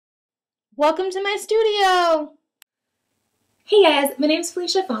Welcome to my studio! Hey guys, my name is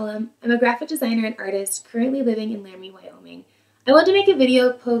Felicia Fallum. I'm a graphic designer and artist currently living in Laramie, Wyoming. I want to make a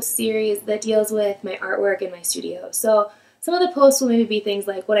video post series that deals with my artwork in my studio. So some of the posts will maybe be things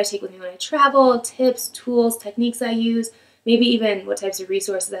like what I take with me when I travel, tips, tools, techniques I use, maybe even what types of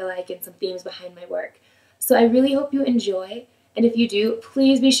resources I like and some themes behind my work. So I really hope you enjoy, and if you do,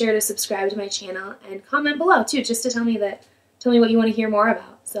 please be sure to subscribe to my channel and comment below too, just to tell me what you want to hear more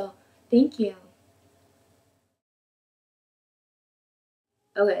about. So thank you.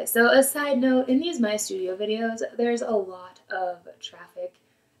 Okay, so a side note, in these My Studio videos, there's a lot of traffic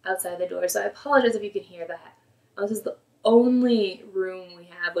outside the door, so I apologize if you can hear that. This is the only room we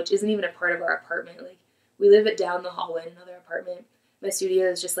have, which isn't even a part of our apartment. Like, we live it down the hallway in another apartment. My studio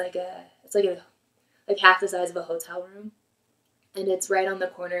is just like like half the size of a hotel room, and it's right on the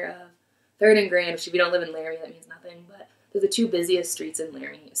corner of 3rd and Grand, which if you don't live in Laramie, that means nothing, but they're the two busiest streets in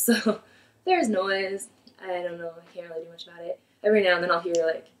Laramie, so there's noise. I don't know, I can't really do much about it. Every now and then I'll hear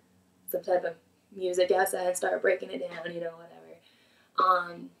like some type of music outside and start breaking it down, whatever.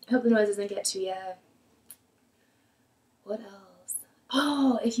 I hope the noise doesn't get to you. What else?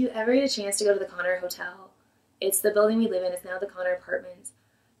 Oh, if you ever get a chance to go to the Connor Hotel, it's the building we live in. It's now the Connor Apartments.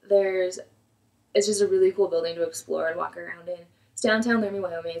 It's just a really cool building to explore and walk around in. It's downtown Laramie,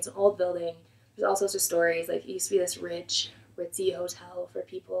 Wyoming. It's an old building. There's all sorts of stories. Like, it used to be this rich, ritzy hotel for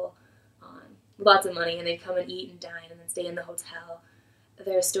people with lots of money, and they'd come and eat and dine and then stay in the hotel.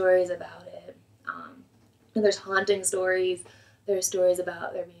 There's stories about it. And there's haunting stories. There's stories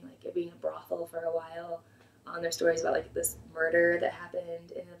about there being it being a brothel for a while. There's stories about like this murder that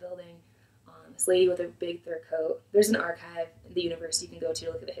happened in the building. This lady with a big fur coat. There's an archive in the university you can go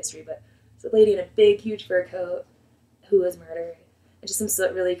to look at the history, but it's a lady in a big, huge fur coat who was murdered. And just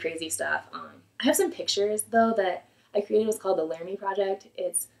some really crazy stuff. I have some pictures, though, that I created. What's called the Laramie Project.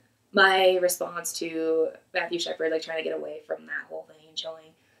 It's my response to Matthew Shepard, trying to get away from that whole thing and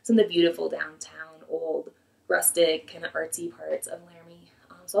showing some of the beautiful downtown, old, rustic, kind of artsy parts of Laramie.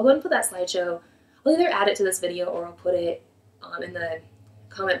 So I'll go ahead and put that slideshow. I'll either add it to this video or I'll put it in the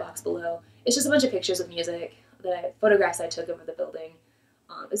comment box below. It's just a bunch of pictures of music, photographs I took over the building.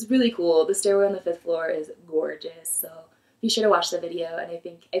 It's really cool. The stairway on the 5th floor is gorgeous, so be sure to watch the video, and I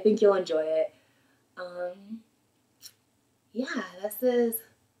think you'll enjoy it. Yeah, this is.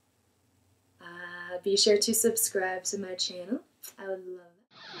 Be sure to subscribe to my channel. I would love it.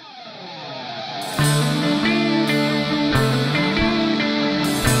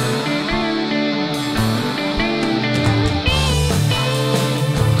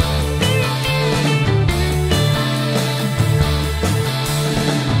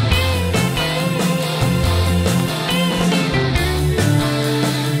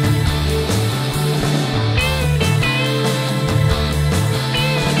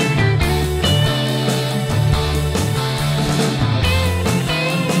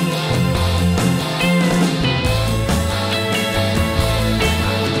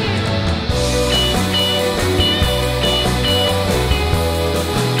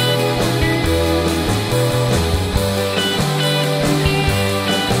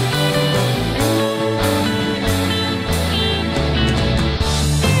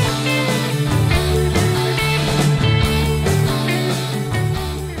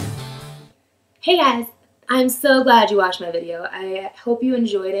 Hey guys, I'm so glad you watched my video. I hope you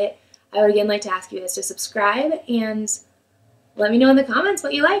enjoyed it. I would again like to ask you guys to subscribe and let me know in the comments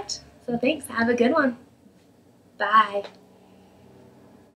what you liked. So thanks, have a good one. Bye.